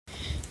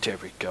There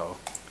we go.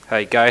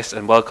 Hi guys,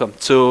 and welcome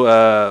to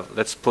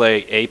Let's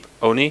Play Abe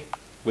Oni.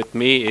 With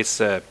me is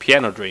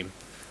Pianodream.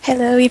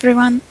 Hello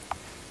everyone.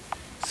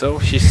 So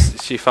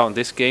she found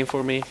this game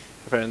for me.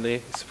 Apparently,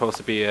 it's supposed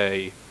to be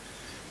a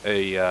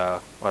I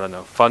don't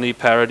know, funny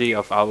parody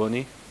of Abe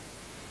Oni.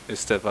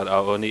 Instead of Abe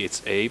Oni,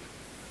 it's Abe.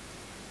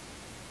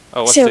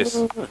 Oh, what's this?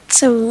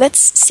 So let's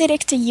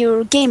select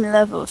your game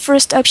level.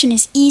 First option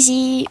is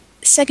easy,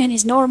 second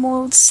is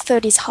normal,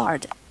 third is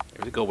hard.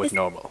 We go with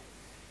normal.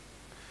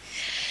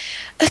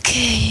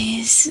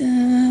 Okay, so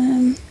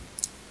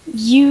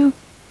we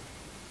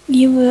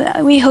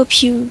hope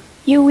you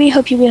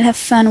will have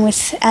fun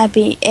with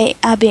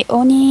Abe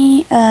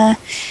Oni.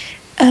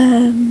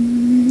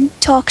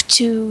 Talk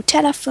to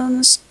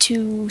telephones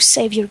to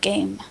save your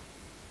game.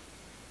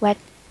 What?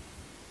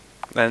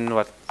 And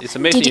what? It's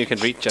amazing you can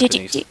read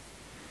Japanese.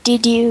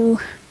 Did you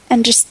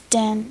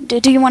understand?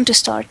 Do you want to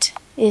start?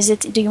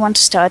 Do you want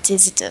to start?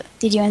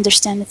 Did you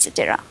understand,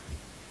 etc.?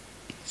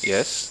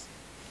 Yes.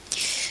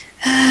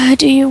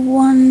 Do you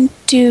want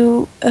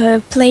to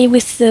play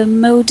with the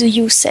mode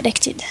you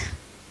selected?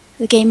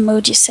 The game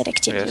mode you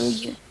selected?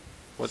 Yes.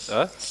 What's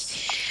that?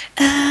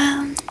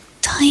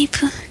 Type.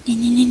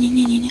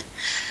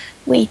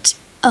 Wait.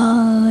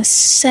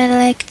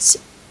 Select.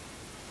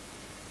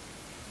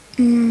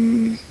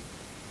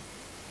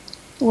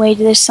 Wait,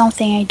 there's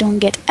something I don't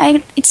get.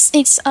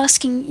 It's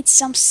asking. It's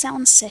some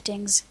sound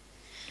settings.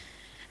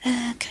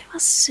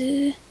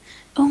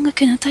 音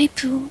楽のタイ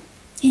プを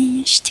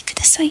してく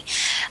ださい.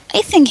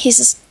 I think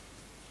he's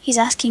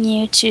asking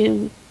you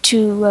to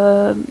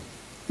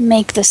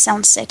make the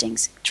sound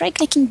settings. Try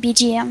clicking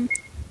BGM.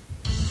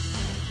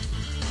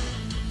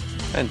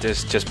 And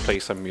just play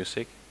some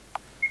music.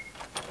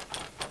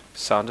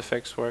 Sound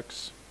effects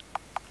works.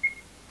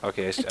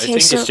 Okay, I think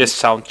it's just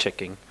sound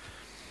checking.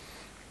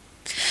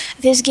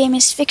 This game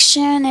is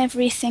fiction.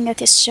 Everything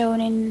that is shown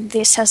in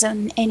this has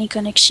any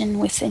connection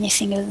with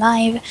anything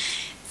alive.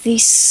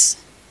 This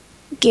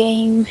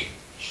game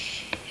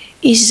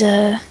is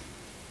a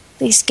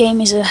escape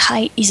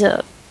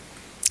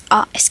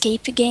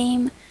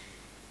game.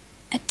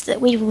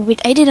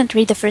 Wait, I didn't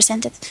read the first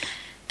sentence.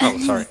 Oh,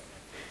 sorry.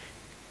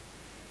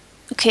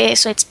 Okay,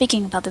 so it's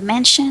speaking about the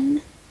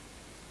mansion.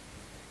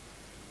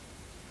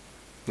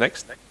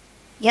 Next?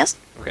 Yes?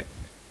 Okay.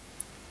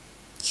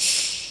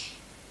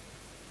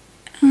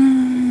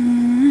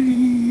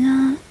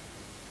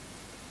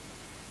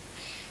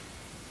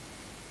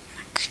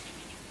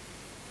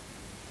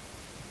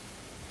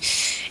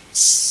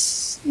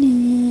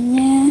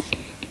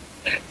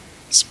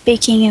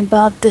 Speaking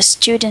about the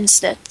students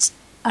that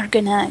are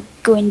gonna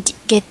go and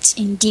get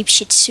in deep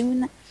shit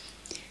soon.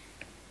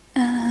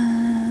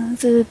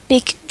 The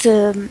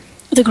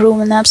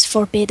grown-ups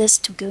forbid us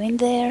to go in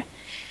there.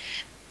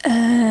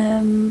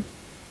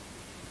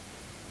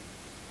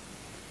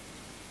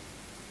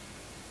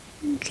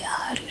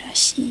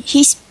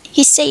 He's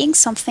saying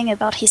something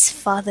about his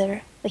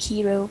father, the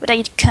hero, but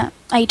I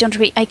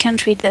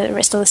can't read the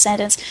rest of the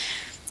sentence.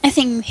 I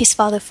think his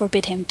father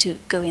forbid him to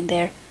go in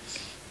there.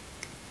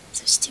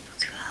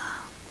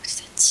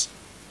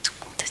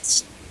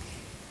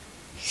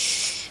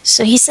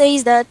 So he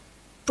says that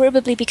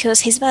probably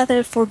because his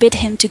father forbid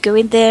him to go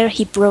in there,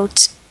 he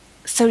brought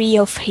 3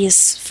 of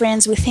his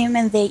friends with him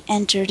and they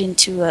entered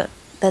into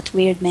that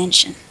weird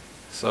mansion.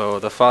 So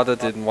the father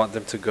didn't want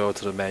them to go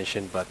to the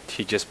mansion, but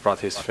he just brought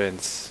his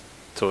friends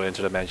to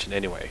enter the mansion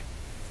anyway.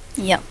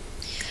 Yeah.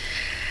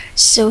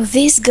 So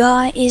this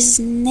guy is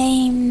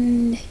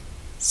named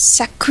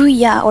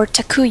Sakuya or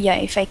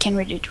Takuya, if I can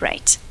read it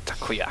right.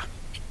 Takuya.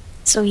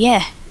 So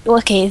yeah,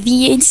 okay,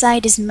 the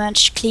inside is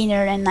much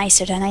cleaner and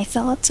nicer than I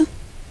thought.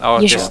 Oh,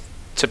 just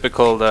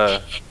typical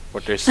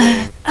what they're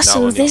saying.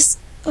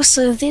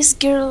 This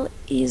girl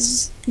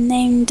is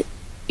named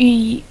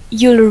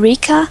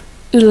Ulrika.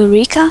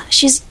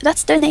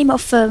 That's the name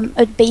of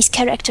a base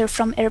character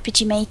from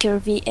RPG Maker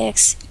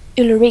VX.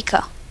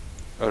 Ulrika.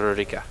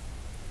 Okay.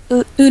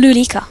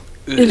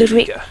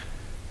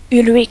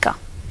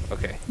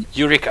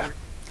 Eureka.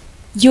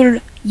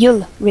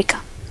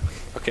 Ulrika.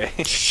 Okay.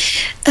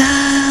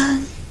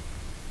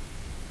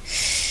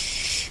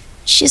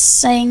 She's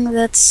saying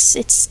that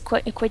it's a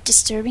quite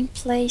disturbing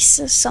place.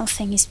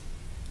 Something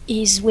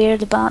is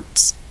weird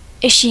about.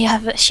 She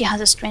has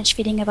a strange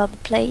feeling about the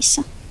place.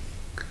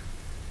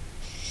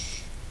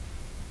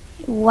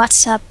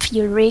 What's up,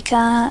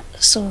 Eureka?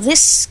 So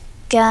this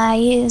guy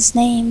is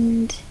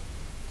named.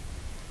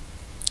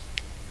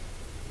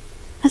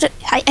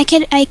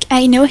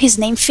 I know his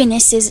name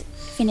finishes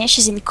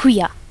in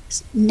Kuya.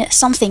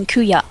 Something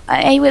Kuya.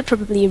 I will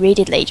probably read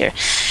it later.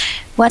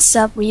 What's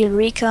up,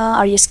 Eureka?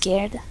 Are you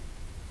scared?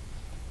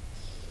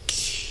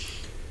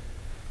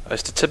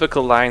 It's the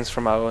typical lines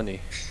from Abe Oni.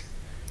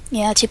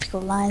 Yeah,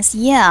 typical lines.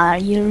 Yeah,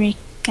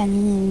 Eureka.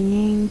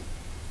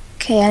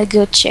 Okay, I'll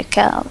go check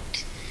out.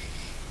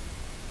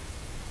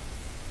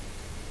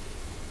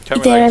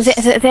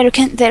 There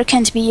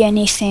can't be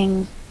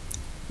anything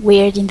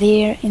weird in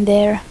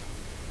there.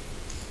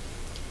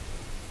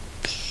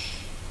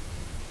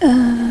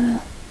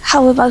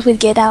 How about we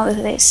get out of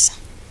this?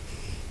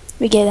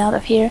 we get out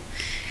of here.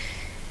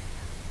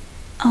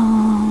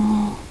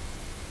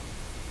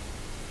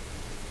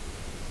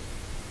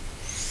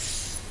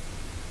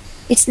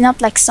 It's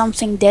not like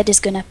something dead is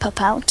gonna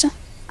pop out.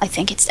 I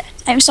think it's that.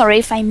 I'm sorry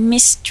if I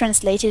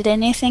mistranslated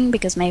anything,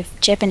 because my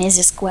Japanese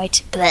is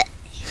quite bleh.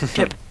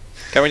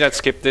 Can we not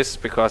skip this?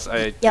 Because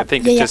I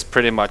think it's just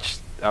pretty much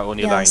our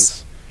only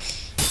lines.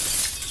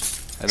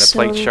 And a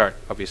played chart,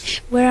 obviously.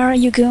 Where are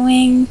you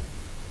going?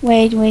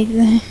 Wait.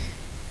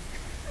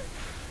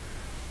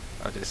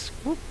 I'll just...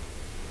 Whoop.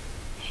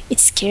 It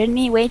scared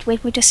me. Wait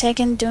a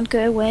second. Don't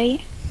go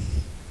away.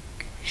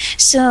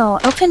 So,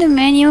 open the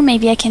menu.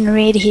 Maybe I can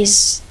read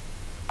his...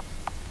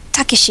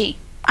 Takeshi.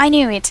 I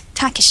knew it.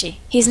 Takeshi.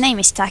 His name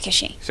is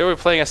Takeshi. So we're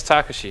playing as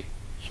Takeshi.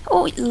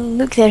 Oh,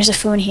 look, there's a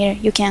phone here.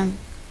 You can...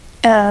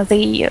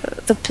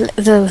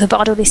 the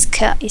bottle is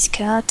cut.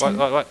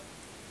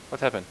 What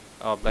happened?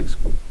 Oh, black...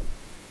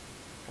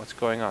 What's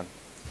going on?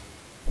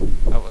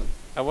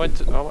 I went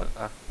to...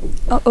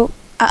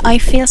 I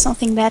feel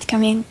something bad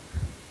coming.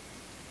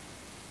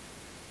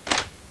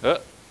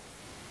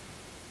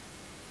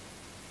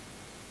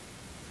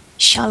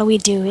 Shall we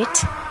do it?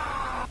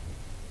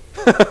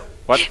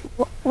 What?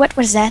 What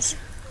was that?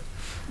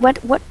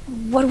 What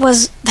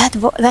was that?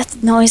 That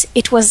noise?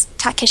 It was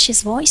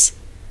Takeshi's voice.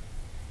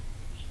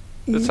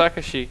 The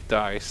Takeshi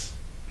dies,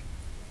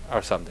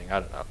 or something.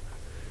 I don't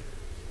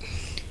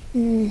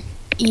know.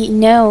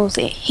 No,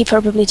 he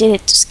probably did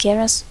it to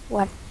scare us.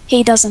 What?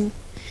 He doesn't.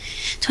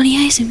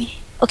 20 eyes in me.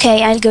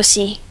 Okay, I'll go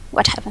see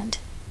what happened.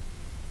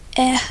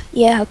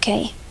 Yeah,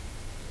 okay.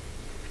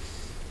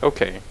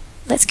 Okay.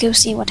 Let's go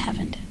see what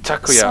happened.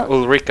 Takuya,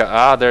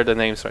 Ulrika. They're the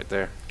names right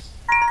there.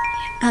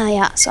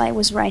 Yeah, so I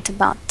was right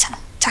about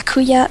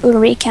Takuya,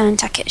 Ulrika, and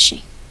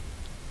Takeshi.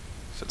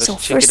 So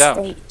let's check it out.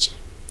 Stage.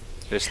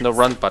 There's no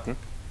run button.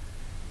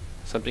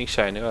 Something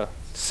shiny.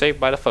 Saved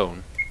by the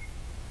phone.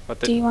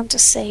 Do you want to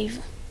save?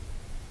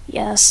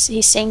 Yes,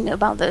 he's saying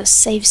about the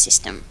save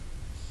system.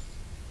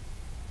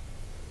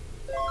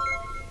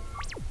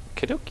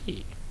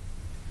 Kidoki.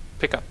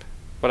 Pick up.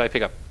 What did I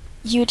pick up?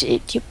 You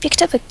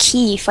picked up a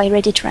key, if I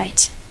read it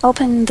right.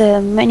 Open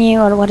the menu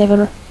or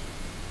whatever.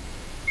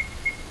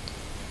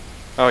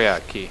 Oh yeah,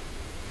 key.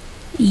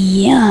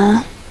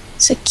 Yeah,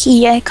 it's a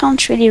key. I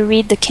can't really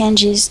read the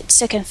kanjis. It's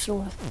second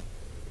floor.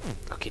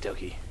 Okie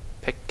dokie.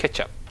 Pick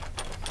ketchup.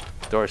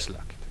 Door's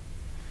locked.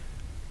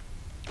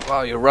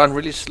 Wow, you run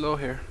really slow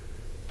here.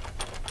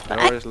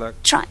 Door is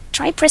locked.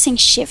 Try pressing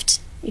shift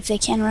if they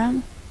can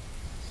run.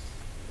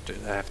 Do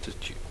I have to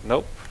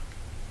nope.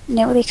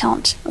 No, they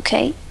can't.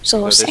 Okay, so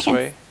Go this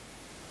way.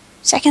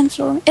 Second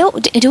floor. Oh,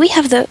 do we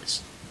have the...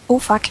 Oh,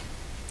 fuck.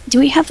 Do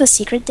we have the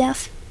secret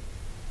death?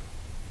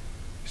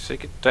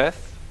 Secret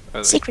death?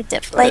 Secret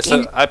death. Like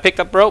so I picked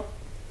up rope.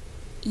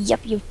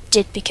 Yep, you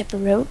did pick up a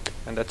rope.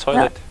 And the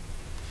toilet.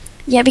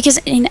 Yeah, because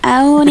in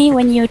Abe Oni,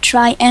 when you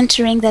try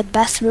entering that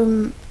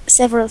bathroom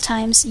several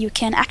times, you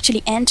can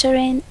actually enter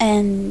in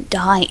and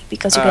die,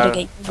 because you gotta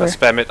get over.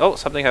 Spam it. Oh,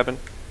 something happened.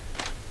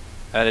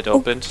 And it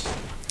opens.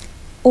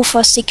 Oh,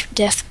 for secret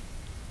death.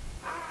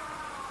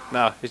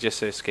 No, it just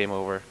says game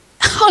over.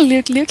 Oh,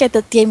 look at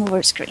the game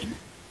over screen.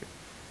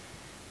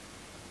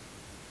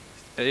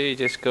 You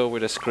just go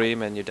with a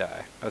scream and you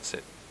die. That's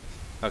it.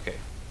 Okay.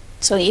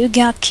 So you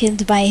got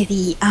killed by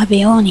the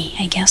Abe Oni,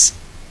 I guess.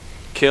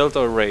 Killed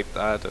or raped?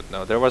 I don't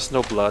know. There was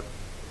no blood.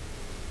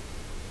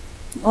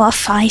 Well,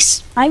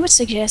 Vice. I would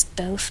suggest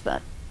both,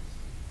 but...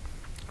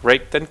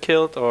 Raped and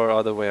killed, or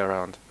other way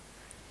around?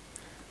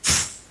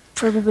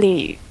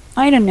 Probably...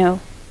 I don't know.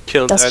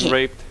 Killed and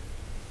raped?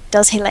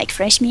 Does he like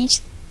fresh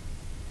meat?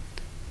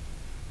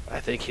 I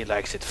think he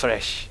likes it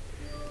fresh.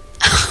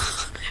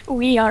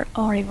 We are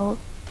horrible.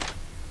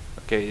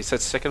 Okay, you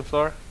said second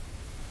floor?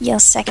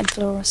 Yes, second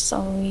floor,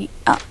 so we...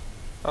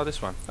 Oh,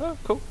 this one. Oh,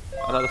 cool.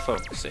 Another phone.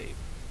 Save.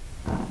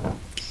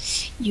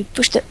 You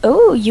pushed the...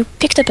 Oh, you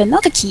picked up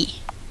another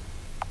key.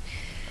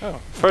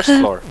 Oh, first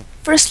floor.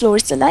 First floor.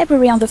 It's the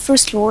library on the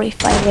first floor,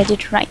 if I read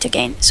it right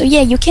again. So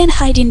yeah, you can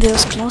hide in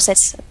those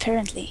closets,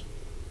 apparently.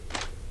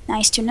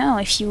 Nice to know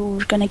if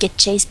you're gonna get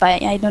chased by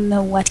I don't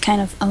know what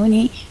kind of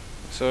Oni.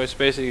 So it's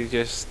basically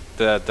just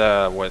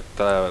the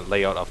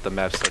layout of the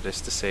maps are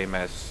just the same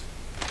as...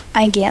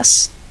 I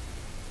guess.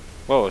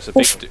 Whoa, it's a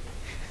big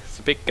it's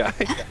a big guy.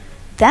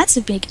 That's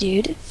a big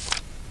dude.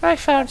 I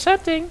found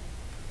something.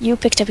 You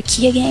picked up a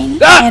key again,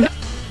 and...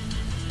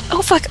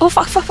 Oh fuck,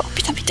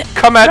 Pita.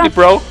 Come at me,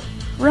 bro.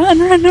 Run,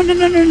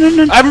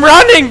 no. I'm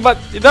running, but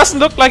it doesn't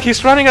look like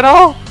he's running at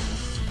all.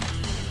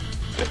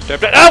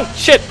 Oh,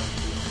 shit.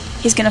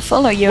 He's gonna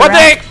follow you What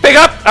around. the? Pick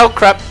up! Oh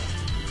crap.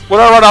 Where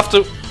do I run off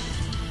to?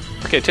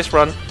 Okay, just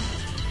run.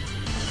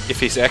 If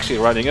he's actually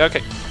running.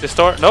 Okay, this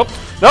door. Nope.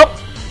 No!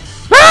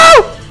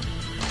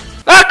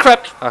 Ah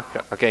crap! Ah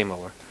crap. Game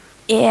over.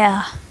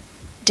 Yeah.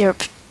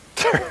 Derp.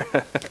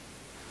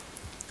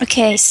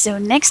 Okay, so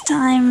next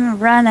time,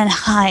 run and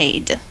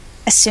hide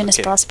as soon as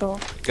possible.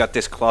 Got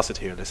this closet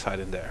here, let's hide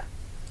in there.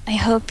 I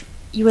hope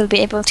you will be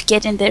able to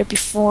get in there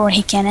before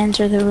he can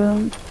enter the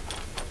room.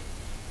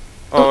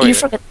 Oh, you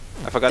forgot.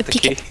 I forgot the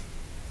key.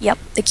 Yep,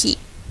 the key.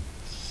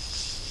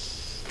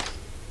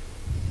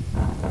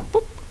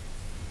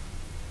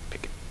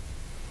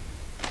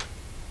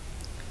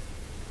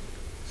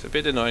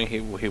 bit annoying he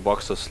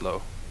walks so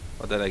slow.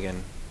 But then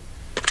again,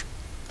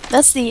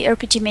 That's the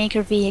RPG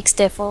Maker VX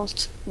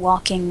default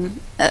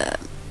walking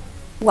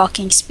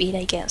speed,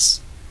 I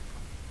guess.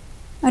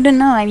 I don't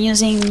know, I'm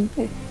using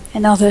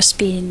another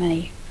speed in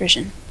my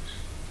version.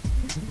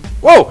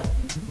 whoa!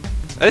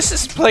 This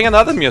is playing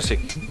another music.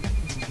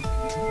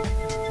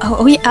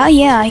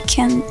 Yeah, I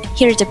can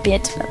hear it a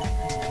bit, but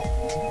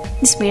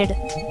it's weird.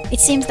 It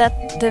seems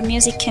that the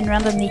music can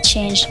randomly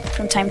change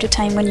from time to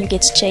time when you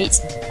get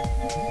chased.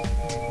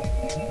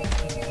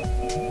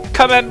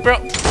 Come on, bro!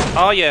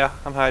 Oh yeah,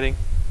 I'm hiding.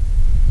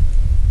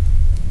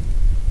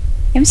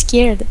 I'm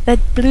scared. That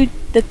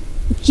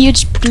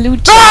huge blue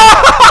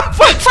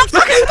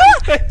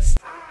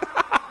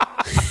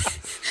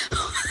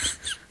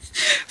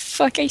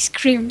Fuck, I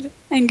screamed.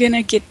 I'm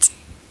gonna get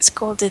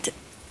scolded.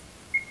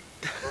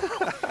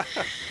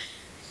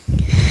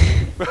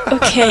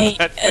 Okay,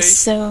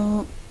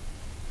 so...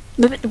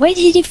 But why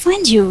did he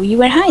find you? You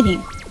were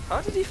hiding.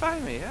 How did he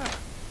find me? Yeah.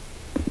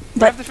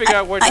 But I have to figure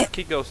out where the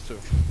key goes to.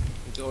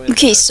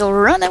 Okay, so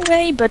run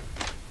away, but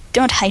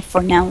don't hide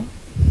for now.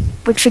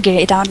 We'll figure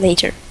it out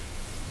later.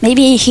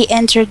 Maybe he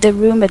entered the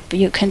room, but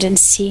you couldn't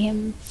see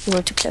him. You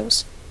were too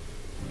close.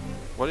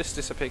 What is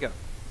this I pick up?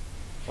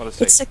 What is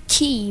It's it? a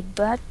key,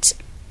 but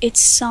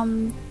it's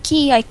some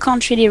key I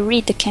can't really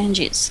read the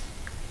kanjis.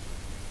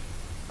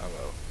 Oh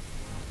well.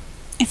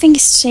 I think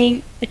it's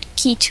saying a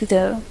key to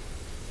the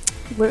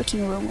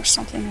working room or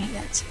something like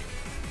that.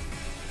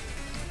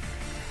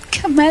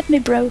 Come at me,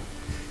 bro.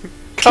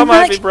 Come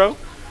at me, bro.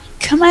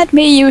 Come at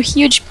me, you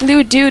huge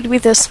blue dude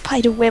with a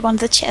spider web on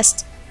the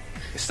chest.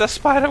 Is that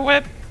spider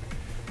web?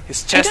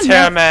 His chest don't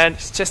hair, know. man.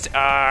 His chest.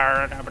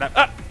 Run,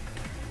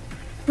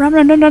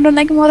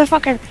 like a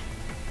motherfucker.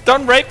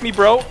 Don't rape me,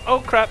 bro. Oh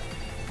crap.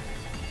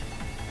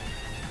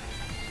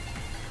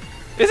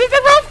 Is it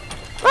the rope?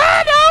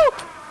 Ah no!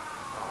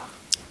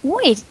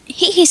 Wait,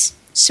 he is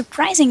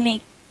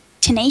surprisingly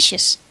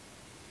tenacious.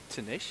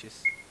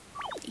 Tenacious.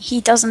 He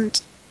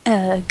doesn't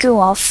go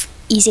off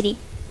easily.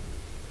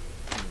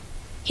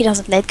 He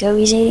doesn't let go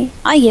easily.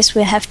 I guess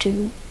we'll have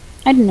to...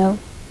 I don't know.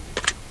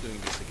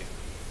 Doing this again.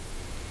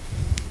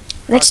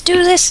 Let's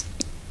do this.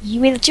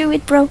 You will do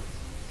it, bro.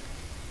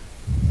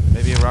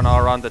 Maybe run all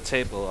around the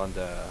table on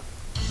the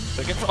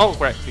second. Oh,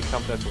 right. We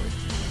come that way.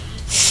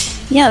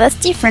 Yeah, that's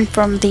different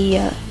from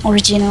the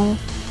original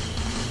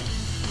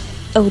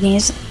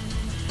Onis.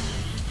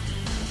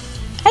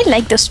 I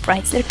like those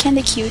sprites. They're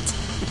kinda cute.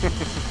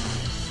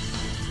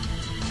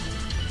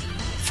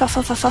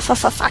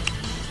 Fuck.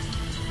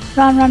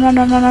 Run.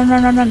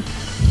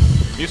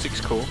 Music's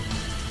cool.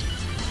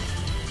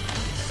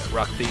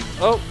 Rock theme.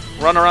 Oh,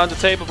 run around the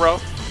table, bro.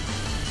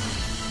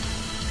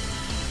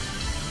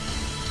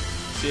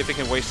 See if we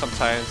can waste some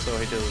time so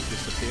he'll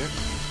disappear.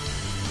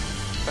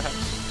 Perhaps.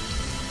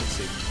 Let's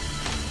see.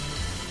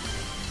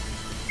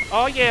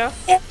 Oh yeah.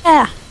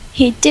 Yeah,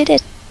 he did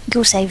it.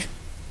 Go save.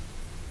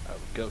 Oh,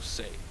 go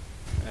save.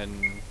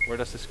 And where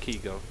does this key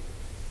go?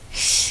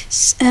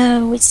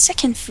 With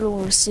second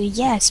floor, so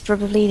yeah, it's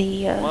probably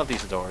the... One of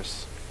these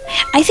doors.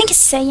 I think it's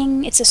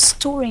saying it's a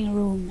storing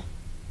room.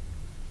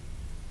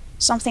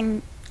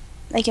 Something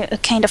like a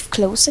kind of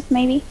closet,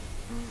 maybe?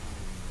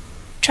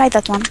 Try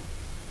that one.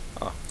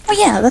 Oh. Oh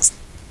yeah, that's...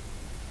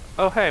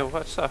 Oh hey,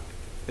 what's up?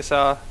 It's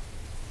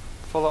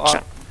full of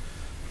Sure.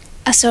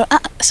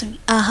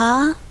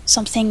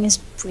 Something is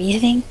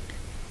breathing.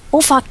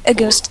 Oh fuck, a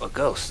ghost. Oh, a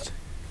ghost.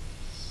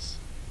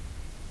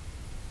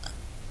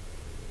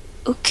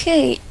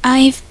 Okay,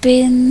 I've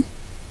been...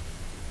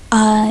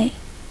 I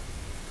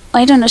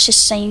don't know, she's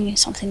saying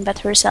something about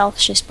herself.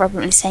 She's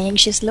probably saying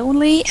she's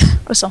lonely,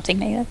 or something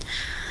like that.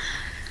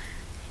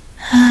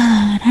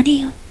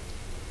 Nani?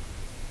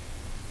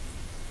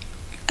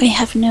 I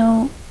have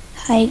no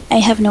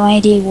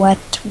idea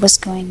what was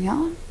going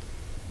on.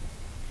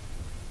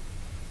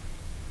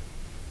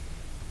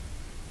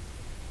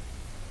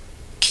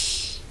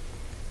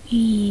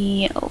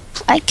 Yup,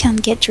 I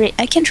can't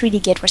really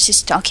get what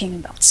she's talking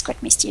about. It's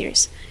quite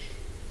mysterious.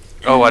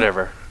 Oh,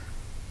 whatever.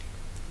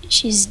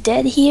 She's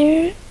dead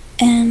here,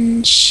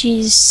 and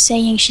she's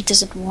saying she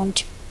doesn't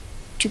want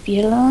to be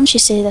alone. She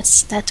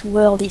says that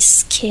world is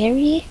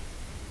scary.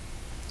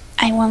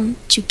 I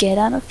want to get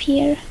out of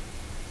here.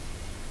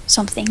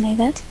 Something like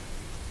that.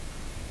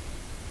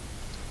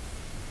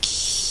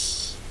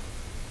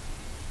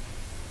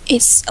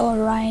 It's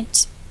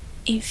alright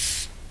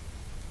if...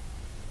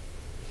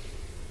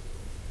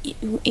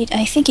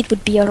 I think it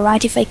would be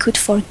alright if I could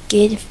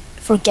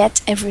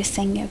forget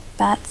everything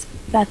about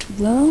that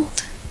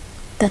world.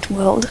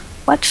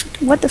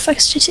 What the fuck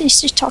is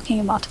she talking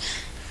about?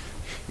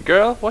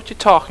 Girl, what you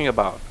talking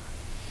about?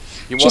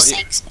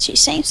 She's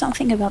saying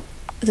something about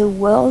the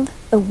world,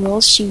 a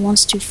world she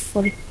wants to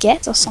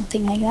forget or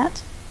something like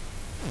that.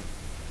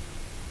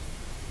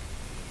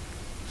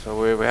 So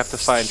we have to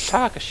find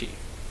Takashi.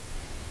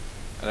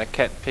 And I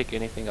can't pick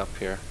anything up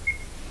here.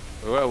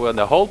 We're in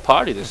the whole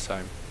party this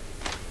time.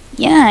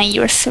 Yeah,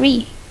 you're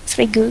three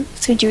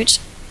dudes.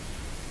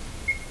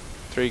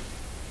 3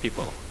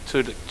 people.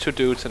 Two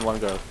dudes and 1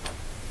 girl.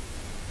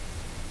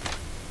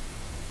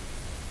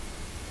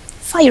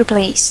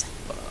 fireplace.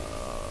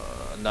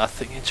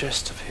 Nothing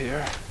interesting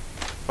here.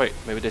 Wait,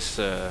 maybe this.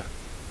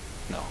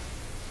 No.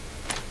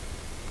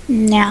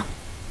 Nah.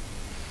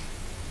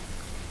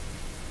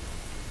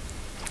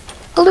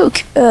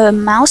 Look, a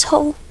mouse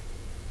hole.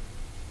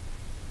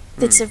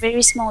 It's a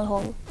very small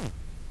hole.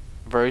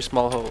 Very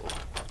small hole.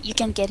 You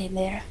can get in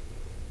there.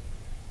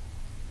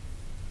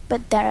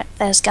 But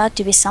there's got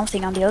to be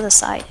something on the other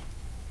side.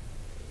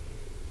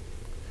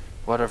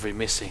 What are we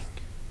missing?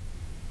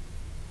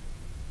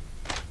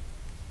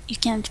 You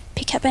can't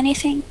pick up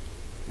anything?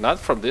 Not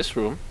from this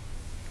room.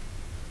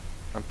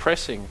 I'm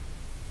pressing.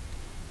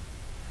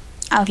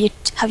 Have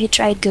you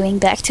tried going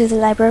back to the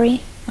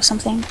library or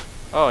something?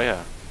 Oh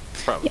yeah.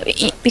 Probably.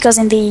 Yeah, because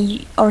in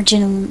the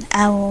original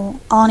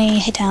Oni,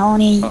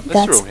 Hitaoni, Oh, this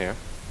that's... room here.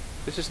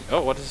 This is.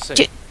 Oh, what does it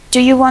say? Do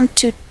you want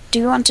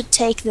to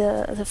take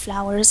the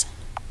flowers?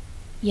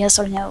 Yes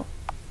or no?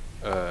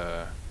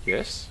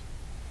 Yes.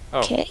 Oh.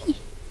 Okay.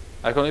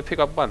 I can only pick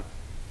up one.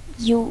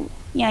 You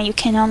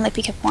can only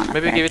pick up one. Maybe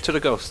apparently. give it to the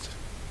ghost.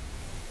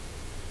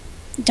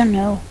 Don't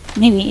know.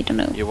 Maybe I don't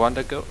know. You want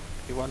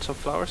You want some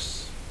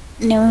flowers?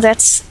 No,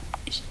 that's...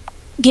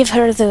 Give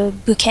her the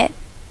bouquet.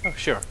 Oh,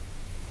 sure.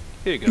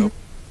 Here you go.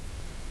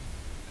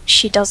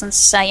 She doesn't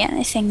say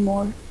anything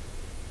more.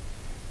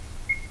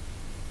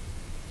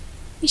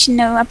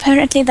 No,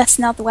 apparently that's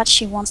not what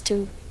she wants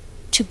to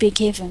be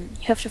given.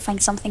 You have to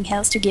find something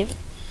else to give.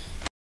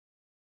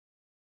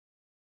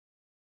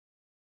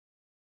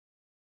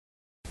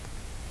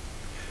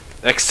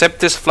 Accept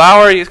this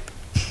flower.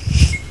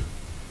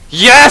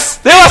 Yes!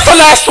 That was the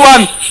last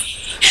one!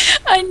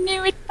 I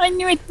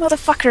knew it,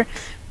 motherfucker!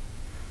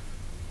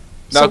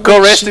 Now So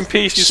go wait, rest in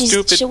peace, you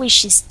stupid. So wait,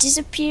 she's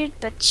disappeared,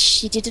 but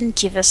she didn't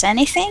give us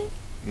anything?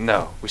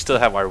 No, we still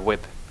have our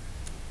whip.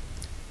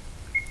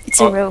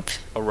 It's a rope.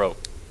 A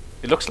rope.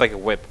 It looks like a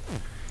whip.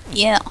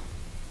 Yeah,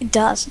 it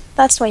does.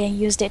 That's why I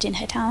used it in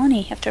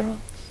Hitaoni, after all.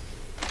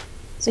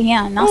 So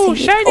yeah, nothing. Oh,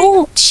 shiny!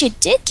 Oh, she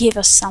did give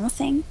us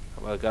something.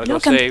 Well, gotta go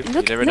save.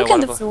 You never know Look on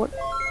what the floor.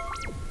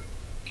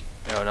 You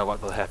never know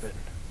what will happen.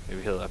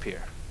 Maybe he'll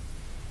appear.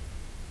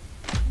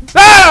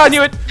 Ah! I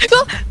knew it!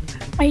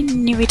 I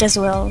knew it as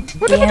well.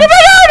 No! Yeah.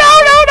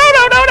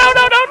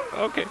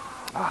 Okay.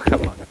 Oh,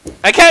 come on.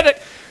 I can't.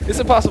 It's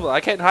impossible.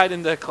 I can't hide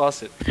in the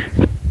closet.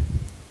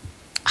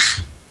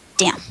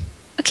 Damn.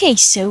 Okay,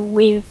 so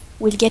we'll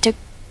get a...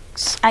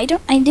 I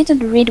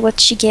didn't read what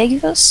she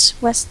gave us.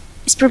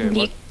 It's probably...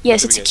 what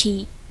yes, did it's we a get?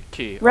 key.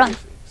 Key. Run.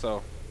 Obviously.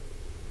 So.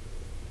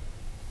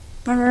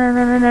 Run, run,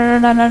 run, run,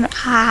 run, run, run, run.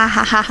 Ha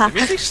ha ha ha The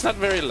music's not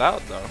very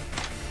loud though.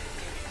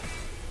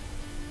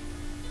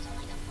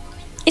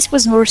 It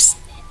was worse.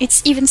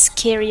 It's even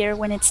scarier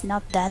when it's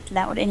not that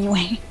loud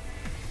anyway.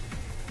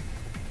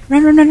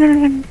 Run, run, run,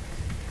 run, run.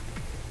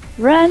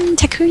 Run,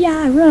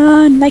 Takuya,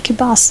 run like a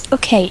boss.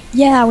 Okay,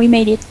 yeah, we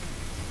made it.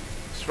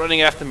 He's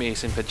running after me.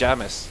 He's in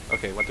pajamas.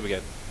 Okay, what do we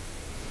get?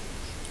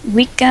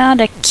 We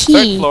got a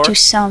key floor. to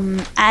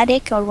some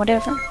attic or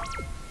whatever.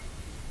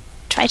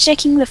 Try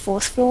checking the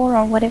 4th floor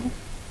or whatever.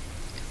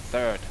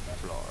 3rd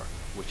floor,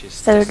 which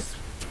is Third. this-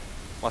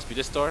 must be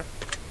this door.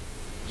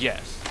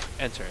 Yes,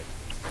 enter it.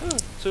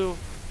 2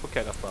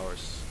 bouquet of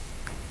flowers.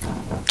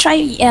 Try,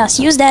 yes,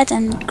 use that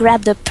and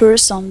grab the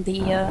purse on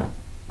the...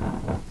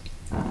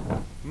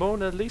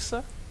 Mona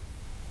Lisa.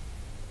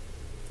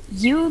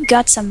 You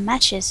got some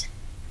matches.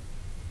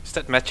 Is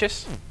that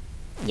matches?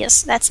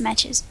 Yes, that's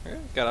matches. Yeah,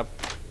 gotta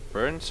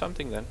burn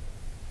something then.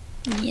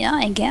 Yeah,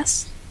 I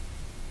guess.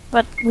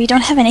 But we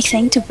don't have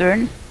anything to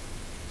burn.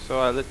 So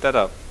I lit that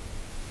up.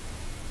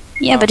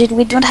 Yeah, but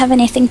we don't have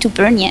anything to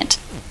burn yet.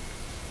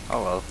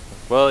 Oh well.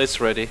 Well, it's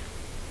ready.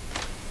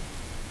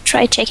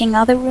 Try checking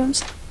other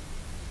rooms.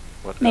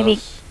 What Maybe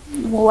else?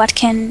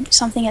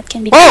 something that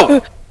can be...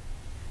 Whoa!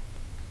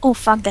 Oh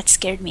fuck, that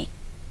scared me.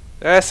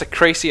 That's a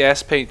crazy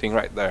ass painting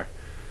right there.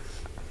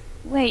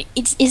 Wait,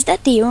 is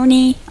that the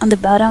Oni on the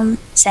bottom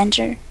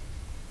center?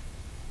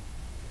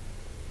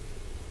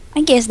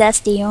 I guess that's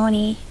the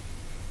Oni.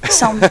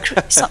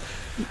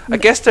 I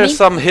guess there's maybe-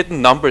 some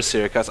hidden numbers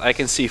here because I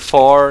can see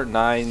 4,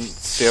 9,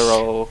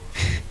 0.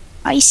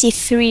 I see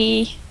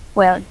 3,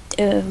 well,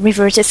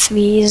 reverted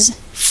 3s,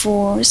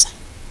 4s.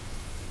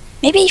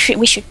 Maybe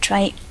we should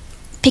try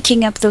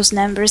picking up those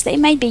numbers. They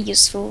might be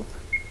useful.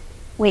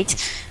 Wait,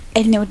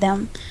 I know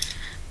them.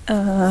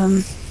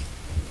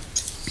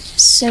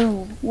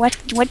 So, what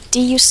do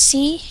you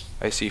see?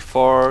 I see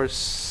 4,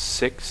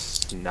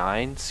 6,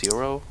 9,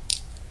 0.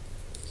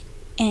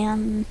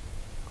 And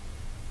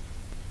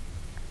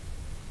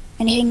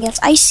anything else?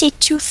 I see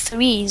 2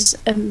 3s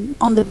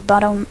on the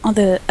bottom, on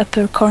the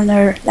upper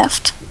corner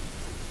left.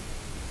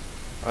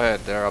 Oh yeah,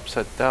 they're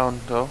upside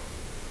down though.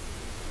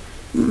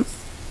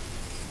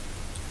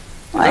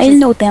 I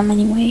know them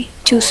anyway.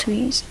 2 well.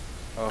 3s.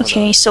 Oh,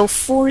 Okay, so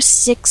 4,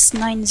 6,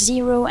 9,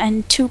 0,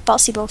 and 2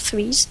 possible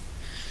 3s.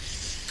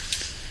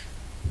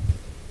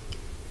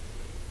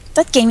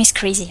 That game is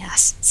crazy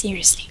ass.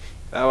 Seriously.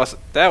 That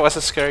was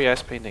a scary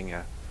ass painting,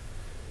 yeah.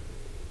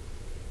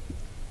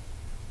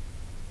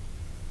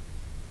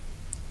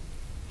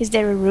 Is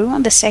there a room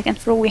on the 2nd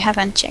floor we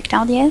haven't checked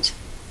out yet?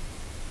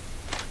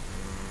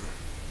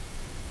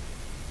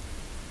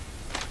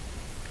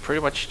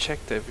 pretty much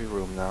checked every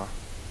room now.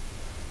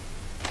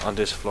 On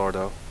this floor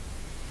though.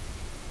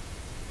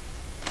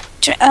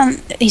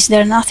 Is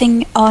there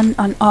nothing on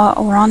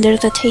or under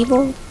the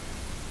table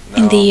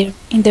No.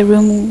 in the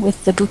room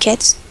with the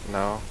bouquets?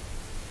 No.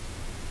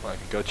 Well, I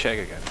can go check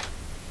again.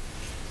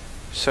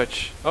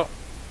 Search. Oh,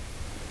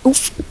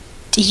 Oof!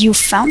 You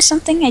found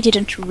something? I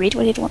didn't read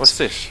what it was. what's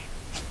this?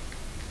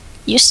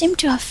 You seem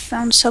to have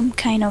found some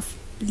kind of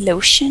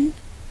lotion.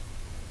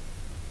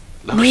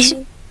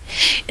 Lotion?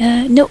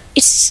 No,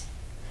 it's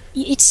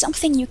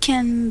something you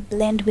can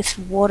blend with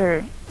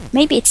water.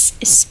 Maybe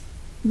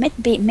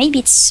maybe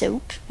it's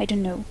soap. I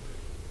don't know.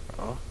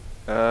 Oh.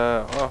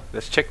 Oh,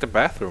 let's check the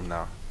bathroom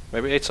now.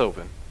 Maybe it's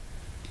open.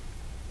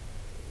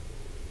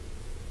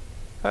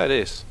 Ah, it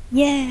is.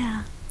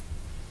 Yeah.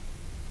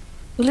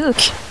 Look,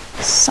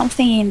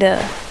 something in the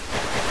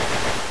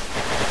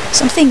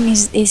something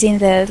is in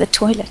the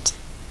toilet.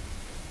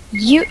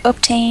 You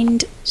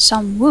obtained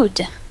some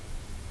wood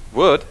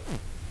Wood?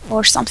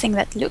 or something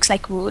that looks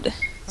like wood.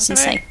 What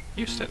Since can I I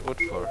use that wood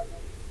for?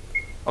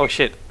 Oh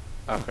shit.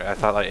 Okay, I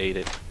thought I ate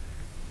it.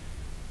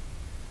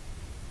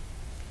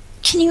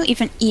 can you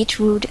even eat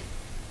wood?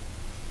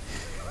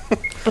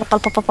 Plop,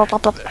 plop, plop, plop,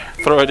 plop, plop.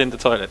 Throw it in the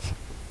toilet.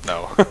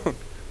 No.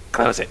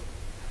 Close it.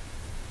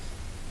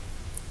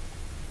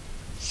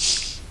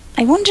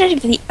 I wonder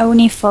if the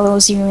Oni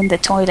follows you in the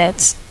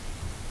toilets.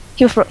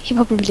 He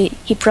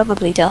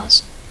probably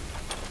does.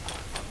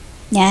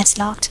 Yeah, it's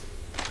locked.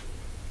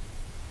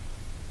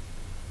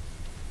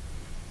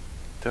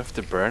 Do I have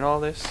to burn all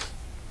this?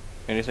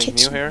 Anything new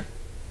Kitchen. here?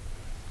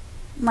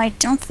 I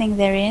don't think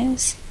there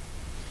is.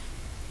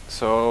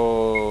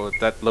 So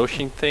that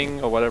lotion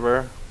thing or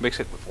whatever, mix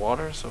it with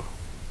water, so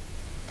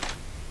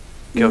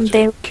go to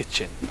There, the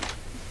kitchen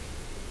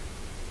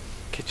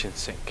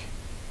sink.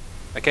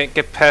 I can't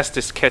get past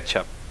this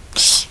ketchup.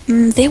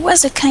 there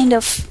was a kind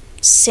of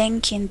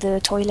sink in the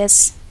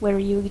toilets where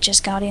you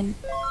just got in.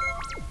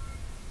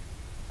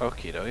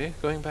 Okie dokie,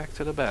 going back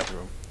to the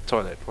bathroom,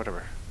 toilet,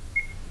 whatever.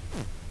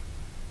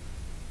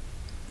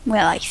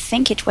 Well, I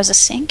think it was a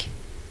sink.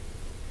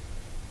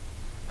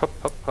 Hop,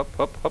 hop, hop,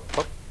 hop, hop,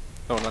 hop.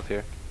 No, not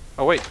here.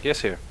 Oh wait,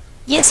 yes, here.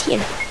 Yes,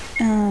 here.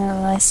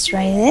 Let's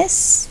try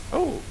this.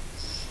 Oh,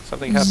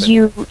 something happened.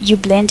 You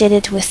blended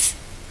it with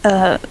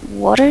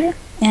water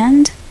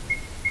and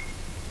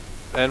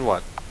And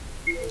what?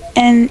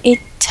 it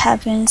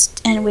happens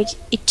and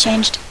it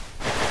changed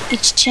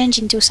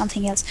into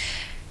something else.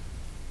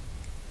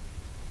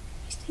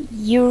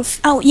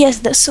 Oh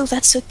yes, so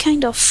that's a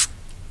kind of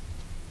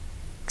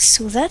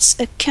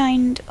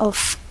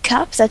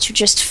cup that you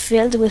just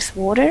filled with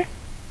water.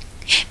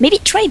 Maybe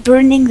try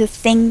burning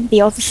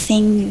the other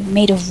thing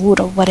made of wood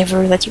or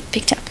whatever that you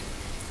picked up,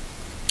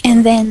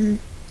 and then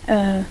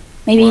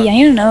maybe What?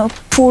 I don't know,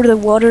 pour the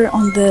water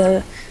on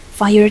the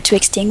fire to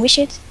extinguish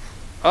it.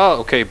 Oh,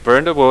 okay,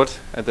 burn the wood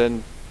and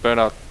then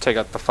take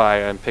out the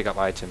fire and pick up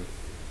item.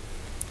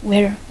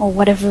 Where or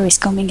whatever is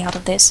coming out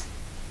of this.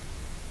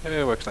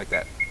 It works like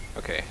that.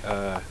 Okay,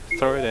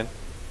 throw it in.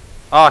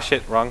 Oh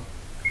shit, wrong.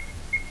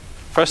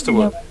 Press the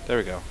wood. No. There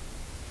we go.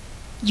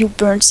 You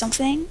burned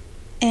something,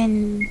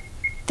 and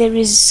there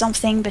is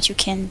something, but you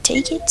can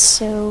take it.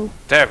 So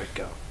There we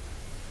go.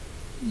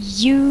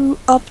 you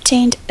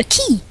obtained a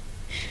key.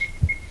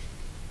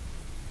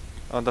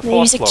 On the There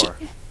fourth is a floor.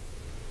 key.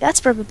 That's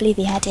probably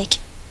the attic.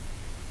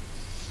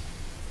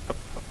 Up,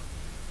 up.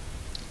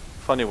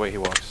 Funny way he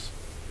walks.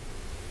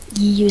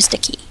 You use the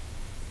key.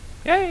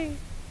 Yay!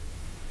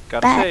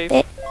 Got a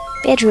save.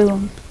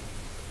 Bedroom.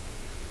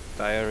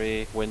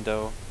 Diary,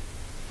 window.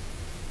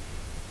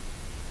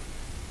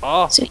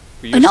 Oh, So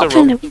we used the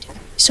open the rope. window.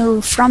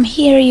 So from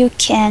here you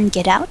can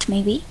get out,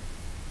 maybe.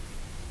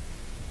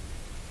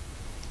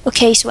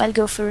 Okay, so I'll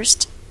go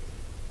first.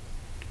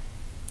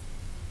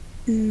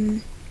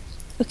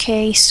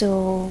 Okay,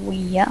 so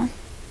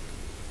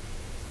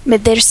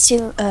but there's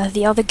still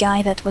the other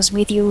guy that was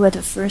with you at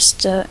the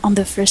first on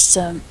the first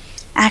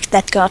act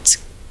that got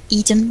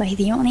eaten by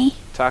the Oni.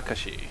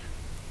 Takashi.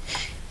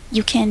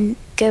 You can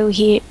go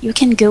here. You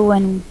can go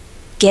and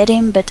get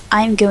him, but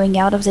I'm going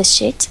out of this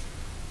shit.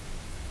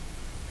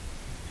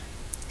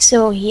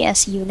 So yeah,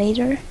 see you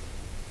later.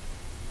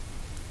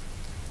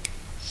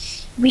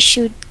 We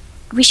should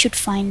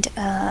find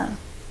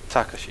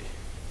Takashi.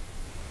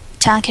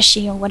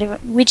 Takashi or whatever.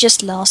 We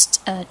just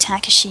lost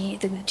Takashi,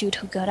 the dude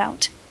who got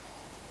out.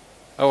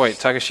 Oh wait,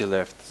 Takashi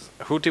left.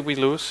 Who did we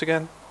lose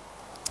again?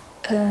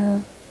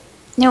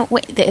 No,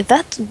 wait.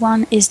 That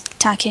one is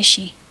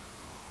Takeshi.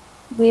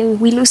 We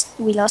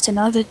lost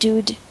another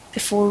dude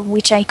before,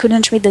 which I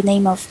couldn't read the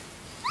name of.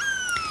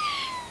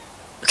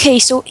 Okay,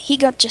 so he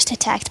got just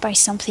attacked by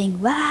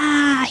something.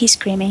 Wah! He's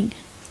screaming.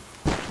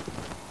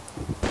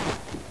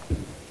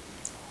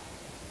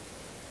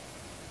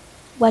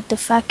 What the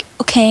fuck?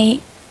 Okay,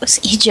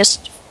 he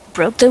just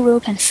broke the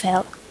rope and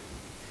fell.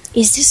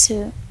 Is this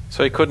a...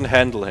 So he couldn't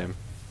handle him.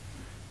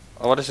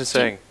 Oh, what is it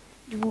saying?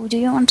 Do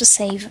you want to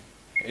save?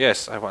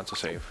 Yes, I want to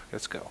save.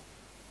 Let's go.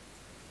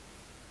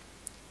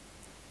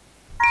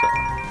 So,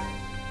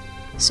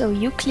 So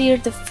you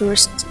cleared the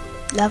first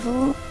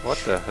level. What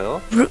the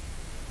hell?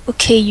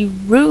 Okay,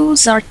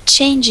 rules are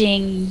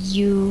changing.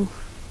 You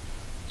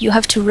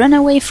have to run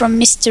away from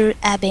Mr.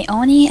 Abe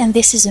Oni, and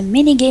this is a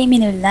mini game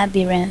in a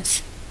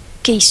labyrinth.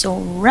 Okay, so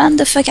run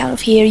the fuck out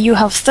of here. You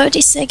have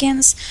 30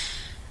 seconds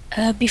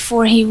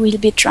before he will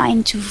be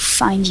trying to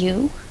find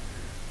you.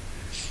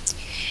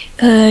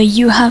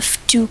 You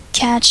have to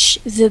catch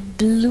the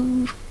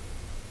blue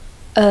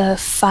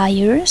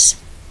fires.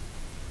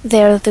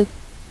 They're the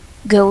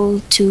go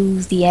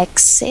to the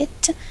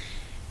exit.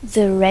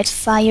 The red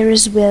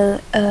fires will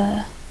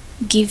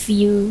give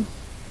you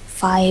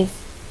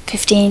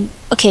 15.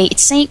 Okay,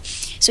 it's saying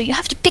so you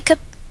have to pick up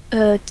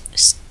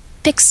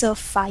picks of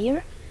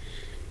fire.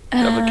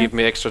 That would give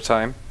me extra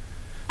time.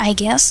 I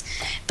guess,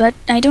 but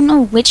I don't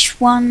know which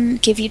one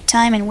give you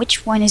time and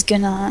which one is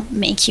gonna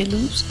make you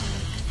lose.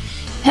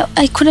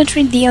 I couldn't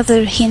read the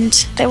other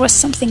hint. There was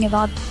something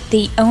about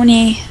the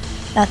Oni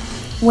that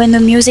when the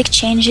music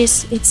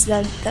changes, it's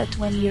that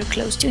when you're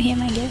close to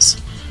him, I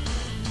guess.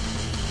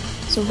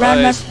 So Well,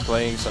 run up. it's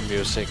playing some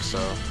music, so...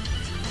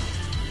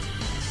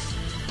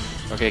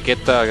 Okay,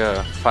 get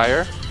the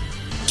fire.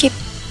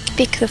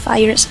 Pick the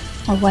fires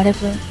or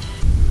whatever.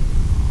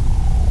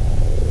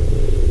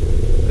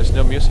 There's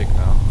no music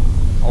now.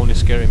 Only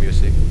scary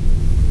music.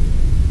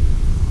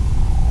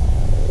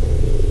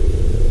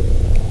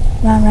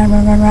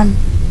 Run.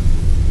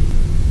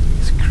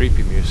 It's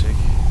creepy music.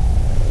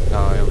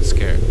 Now I am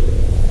scared.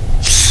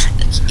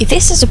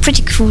 This is a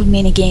pretty cool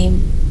mini game.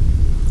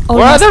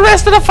 Where are the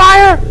rest of the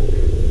fire?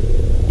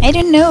 I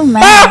don't know,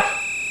 man. Ah!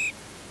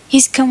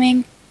 He's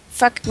coming.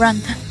 Fuck,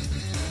 run.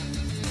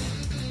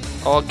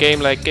 Oh, game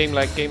like.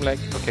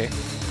 Okay.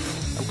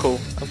 I'm cool.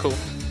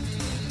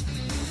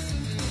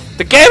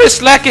 The game is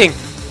slacking!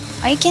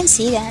 I can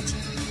see that.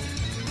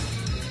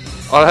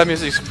 All that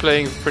music is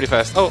playing pretty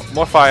fast. Oh,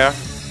 more fire.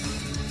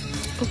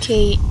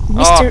 Okay,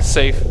 Oh,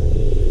 safe.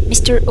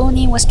 Mr.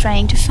 Oni was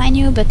trying to find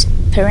you, but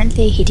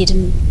apparently he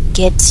didn't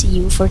get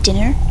you for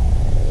dinner.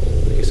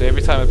 Okay, so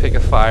every time I pick a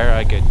fire,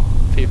 I get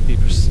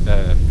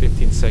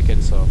 15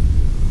 seconds of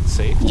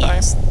save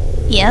time.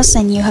 Yes,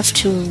 and you have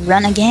to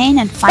run again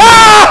and find.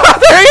 Ah!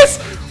 There he is!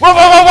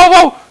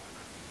 Whoa!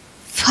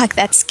 Fuck,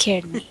 that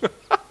scared me.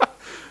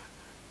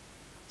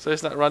 So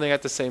he's not running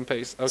at the same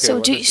pace. Okay.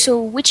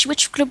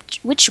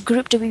 Which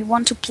group do we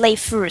want to play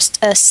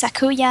first?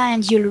 Sakuya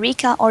and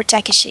Ulrika or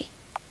Takeshi?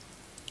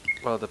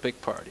 Well, the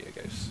big party, I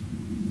guess.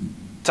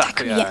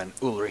 Takuya and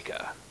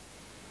Ulrika.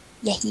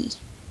 Yay!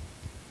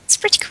 It's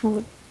pretty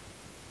cool.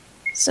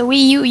 So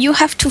you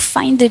have to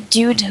find the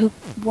dude who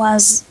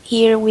was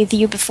here with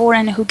you before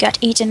and who got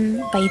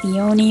eaten by the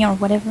Oni or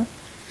whatever.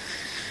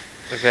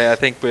 Okay, I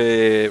think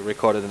we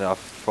recorded enough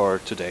for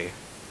today.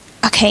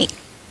 Okay.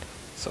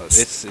 So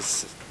this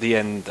is the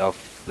end of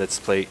Let's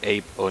Play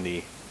Abe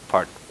Oni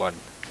Part 1.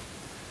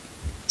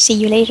 See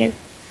you later.